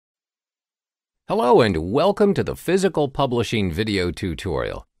Hello and welcome to the Physical Publishing video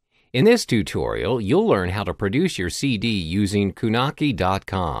tutorial. In this tutorial, you'll learn how to produce your CD using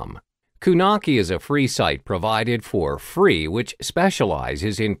Kunaki.com. Kunaki is a free site provided for free which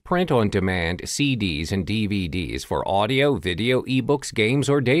specializes in print-on-demand CDs and DVDs for audio, video, ebooks, games,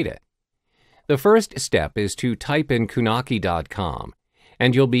 or data. The first step is to type in Kunaki.com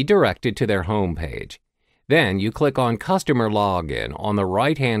and you'll be directed to their homepage. Then you click on Customer Login on the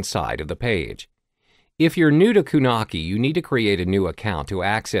right-hand side of the page. If you're new to Kunaki, you need to create a new account to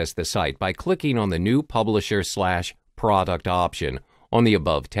access the site by clicking on the New Publisher/Product option on the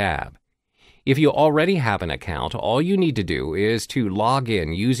above tab. If you already have an account, all you need to do is to log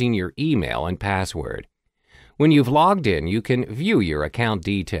in using your email and password. When you've logged in, you can view your account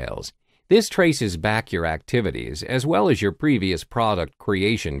details. This traces back your activities as well as your previous product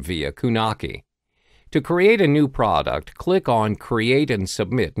creation via Kunaki. To create a new product, click on Create and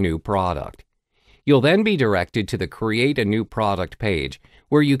Submit New Product. You'll then be directed to the Create a New Product page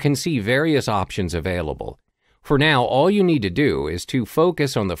where you can see various options available. For now, all you need to do is to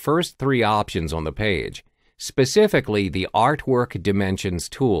focus on the first three options on the page, specifically the Artwork Dimensions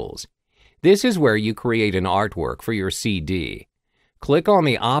tools. This is where you create an artwork for your CD. Click on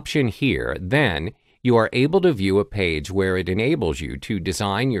the option here, then you are able to view a page where it enables you to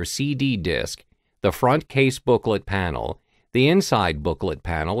design your CD disc, the front case booklet panel, the inside booklet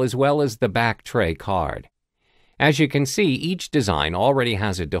panel, as well as the back tray card. As you can see, each design already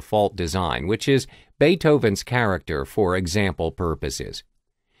has a default design, which is Beethoven's character for example purposes.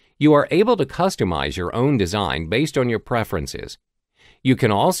 You are able to customize your own design based on your preferences. You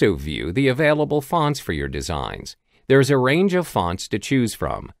can also view the available fonts for your designs. There's a range of fonts to choose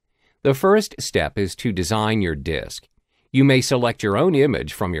from. The first step is to design your disc. You may select your own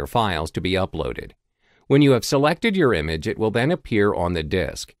image from your files to be uploaded. When you have selected your image, it will then appear on the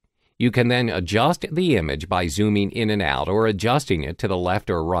disc. You can then adjust the image by zooming in and out or adjusting it to the left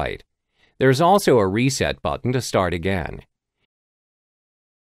or right. There's also a reset button to start again.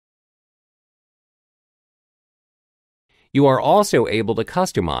 You are also able to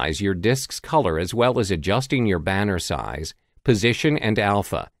customize your disc's color as well as adjusting your banner size, position, and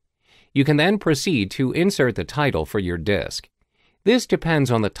alpha. You can then proceed to insert the title for your disc. This depends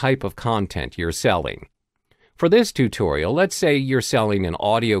on the type of content you're selling. For this tutorial, let's say you're selling an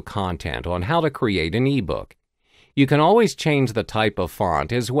audio content on how to create an ebook. You can always change the type of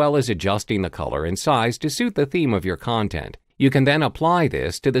font as well as adjusting the color and size to suit the theme of your content. You can then apply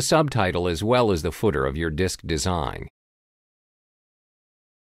this to the subtitle as well as the footer of your disc design.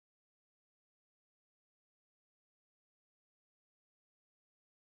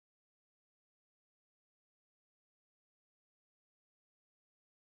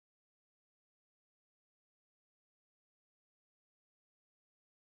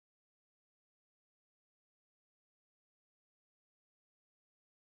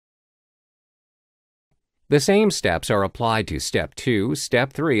 The same steps are applied to Step 2,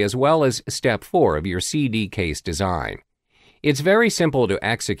 Step 3, as well as Step 4 of your CD case design. It's very simple to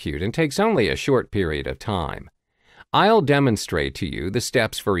execute and takes only a short period of time. I'll demonstrate to you the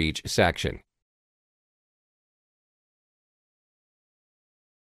steps for each section.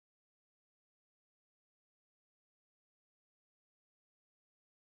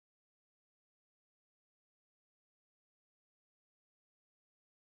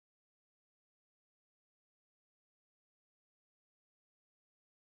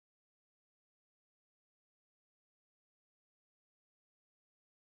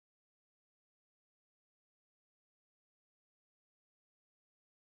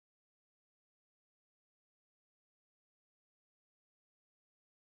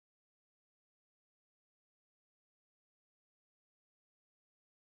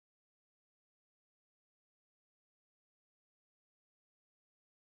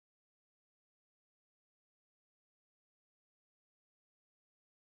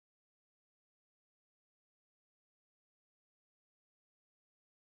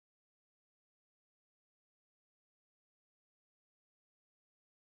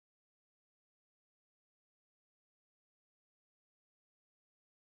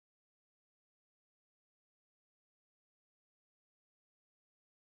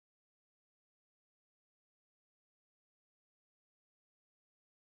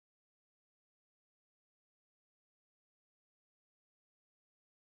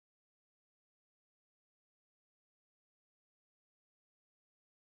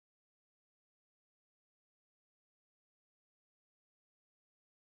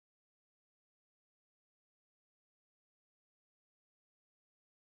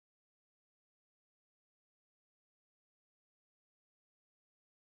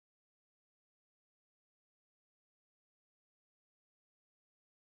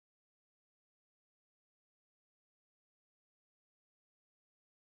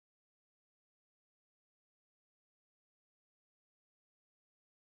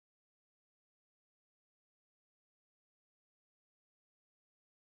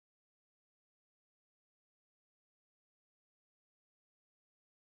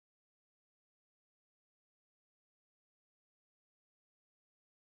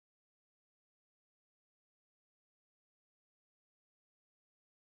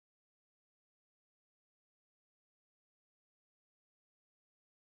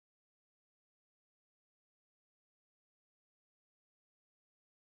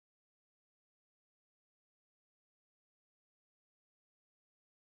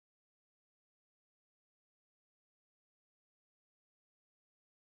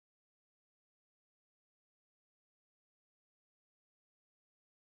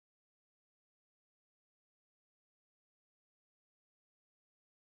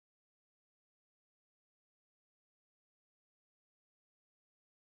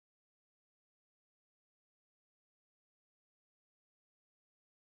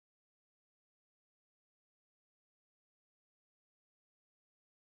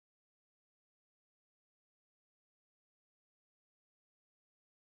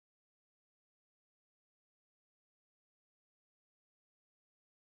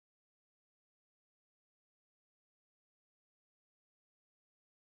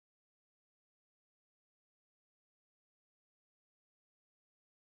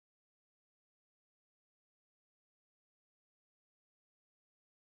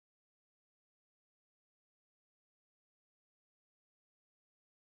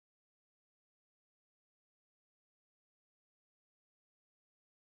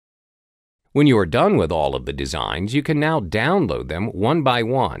 When you are done with all of the designs, you can now download them one by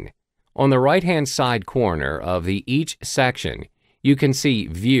one. On the right-hand side corner of each section, you can see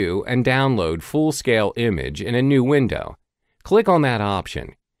View and Download Full-Scale Image in a new window. Click on that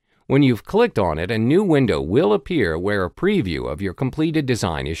option. When you've clicked on it, a new window will appear where a preview of your completed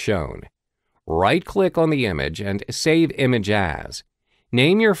design is shown. Right-click on the image and Save Image As.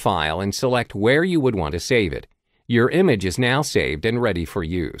 Name your file and select where you would want to save it. Your image is now saved and ready for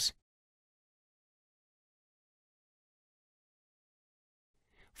use.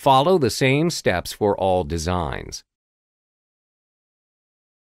 Follow the same steps for all designs.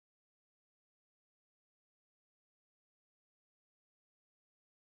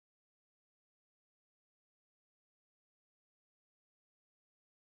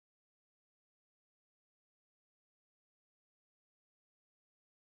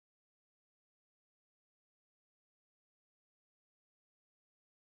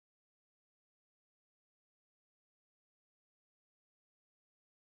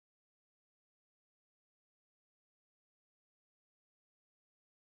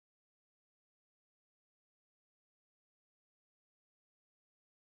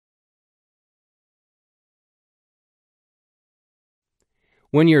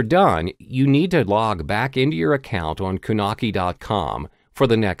 When you're done, you need to log back into your account on Kunaki.com for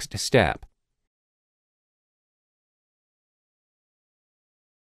the next step.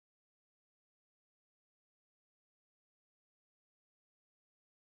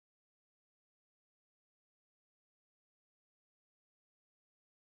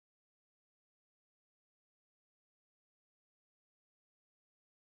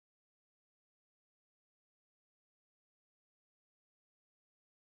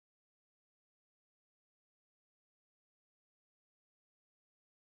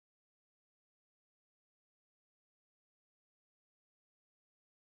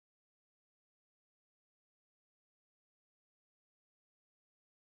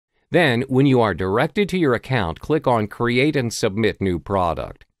 Then, when you are directed to your account, click on Create and Submit New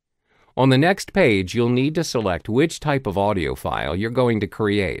Product. On the next page, you'll need to select which type of audio file you're going to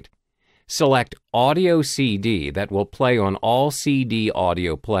create. Select Audio CD that will play on all CD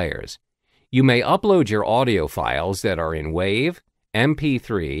audio players. You may upload your audio files that are in WAV,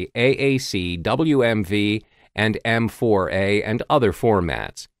 MP3, AAC, WMV, and M4A, and other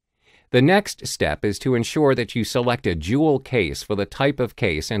formats. The next step is to ensure that you select a jewel case for the type of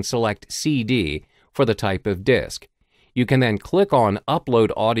case and select CD for the type of disc. You can then click on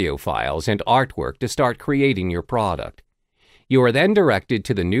Upload Audio Files and Artwork to start creating your product. You are then directed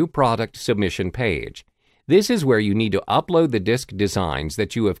to the New Product Submission page. This is where you need to upload the disc designs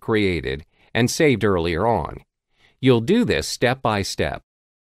that you have created and saved earlier on. You'll do this step by step.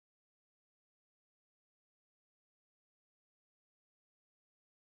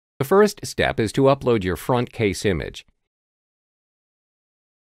 The first step is to upload your front case image.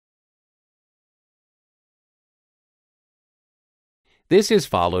 This is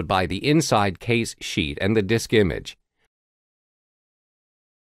followed by the inside case sheet and the disc image.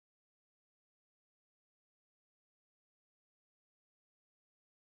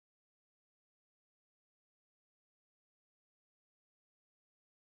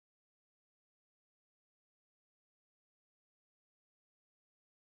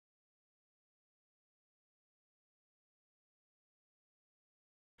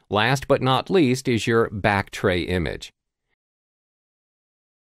 Last but not least is your back tray image.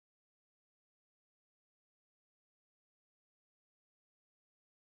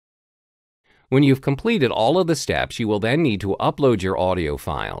 When you've completed all of the steps, you will then need to upload your audio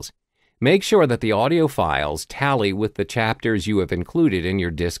files. Make sure that the audio files tally with the chapters you have included in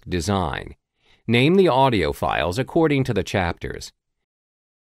your disc design. Name the audio files according to the chapters.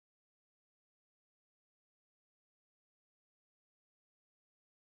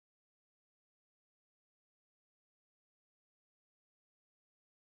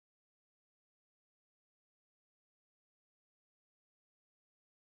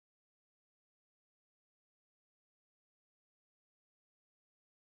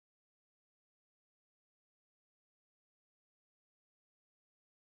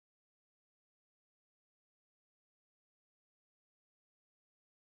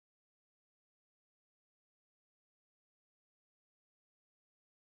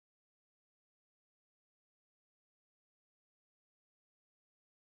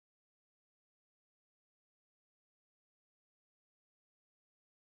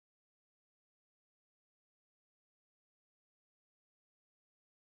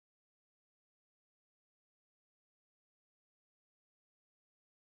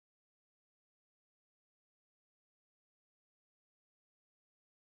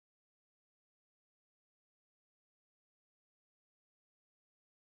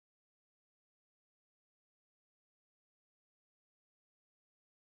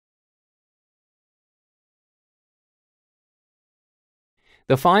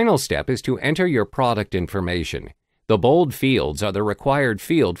 The final step is to enter your product information. The bold fields are the required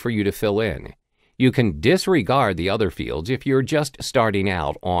field for you to fill in. You can disregard the other fields if you're just starting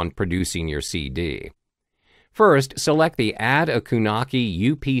out on producing your CD. First, select the Add a Kunaki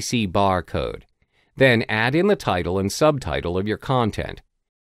UPC barcode. Then add in the title and subtitle of your content.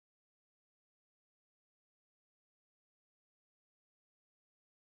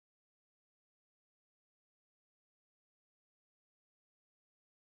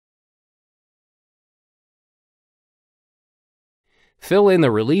 Fill in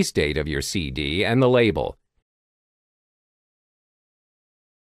the release date of your CD and the label.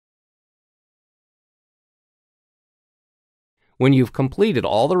 When you've completed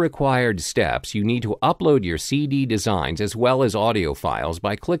all the required steps, you need to upload your CD designs as well as audio files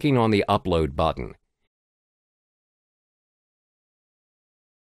by clicking on the Upload button.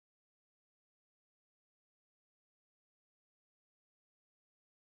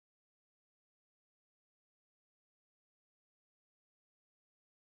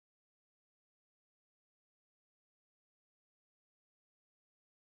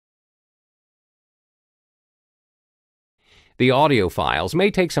 The audio files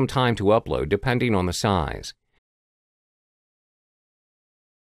may take some time to upload depending on the size.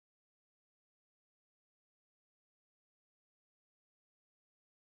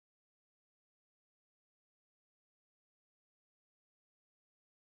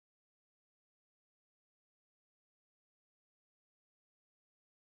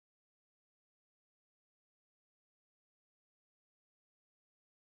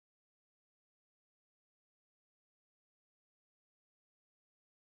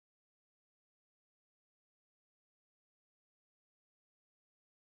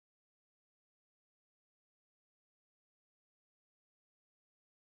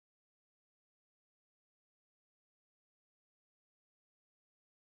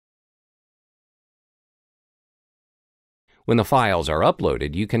 When the files are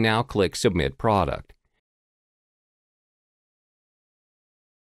uploaded, you can now click Submit Product.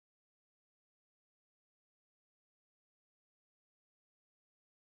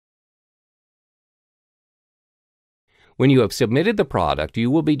 When you have submitted the product,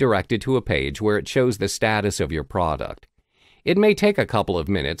 you will be directed to a page where it shows the status of your product. It may take a couple of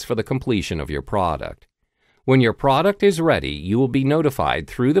minutes for the completion of your product. When your product is ready, you will be notified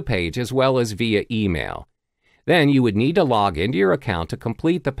through the page as well as via email. Then you would need to log into your account to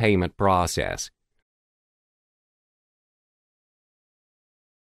complete the payment process.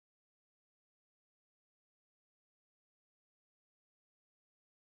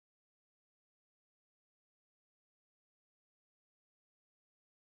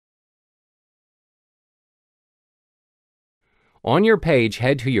 On your page,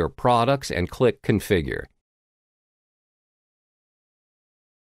 head to your products and click Configure.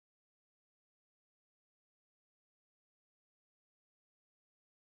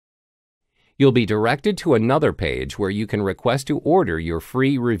 You'll be directed to another page where you can request to order your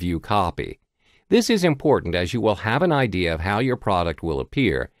free review copy. This is important as you will have an idea of how your product will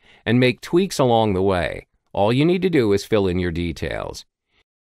appear and make tweaks along the way. All you need to do is fill in your details.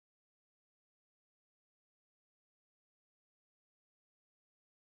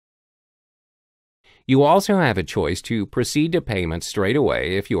 You also have a choice to proceed to payment straight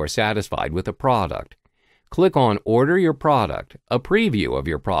away if you are satisfied with the product. Click on Order Your Product. A preview of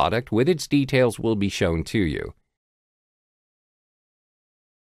your product with its details will be shown to you.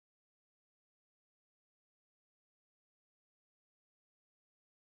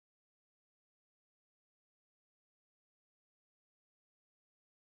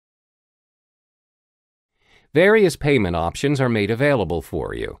 Various payment options are made available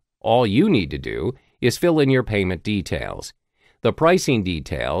for you. All you need to do is fill in your payment details. The pricing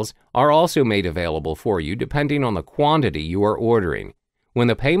details are also made available for you depending on the quantity you are ordering. When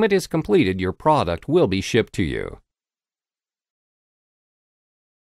the payment is completed, your product will be shipped to you.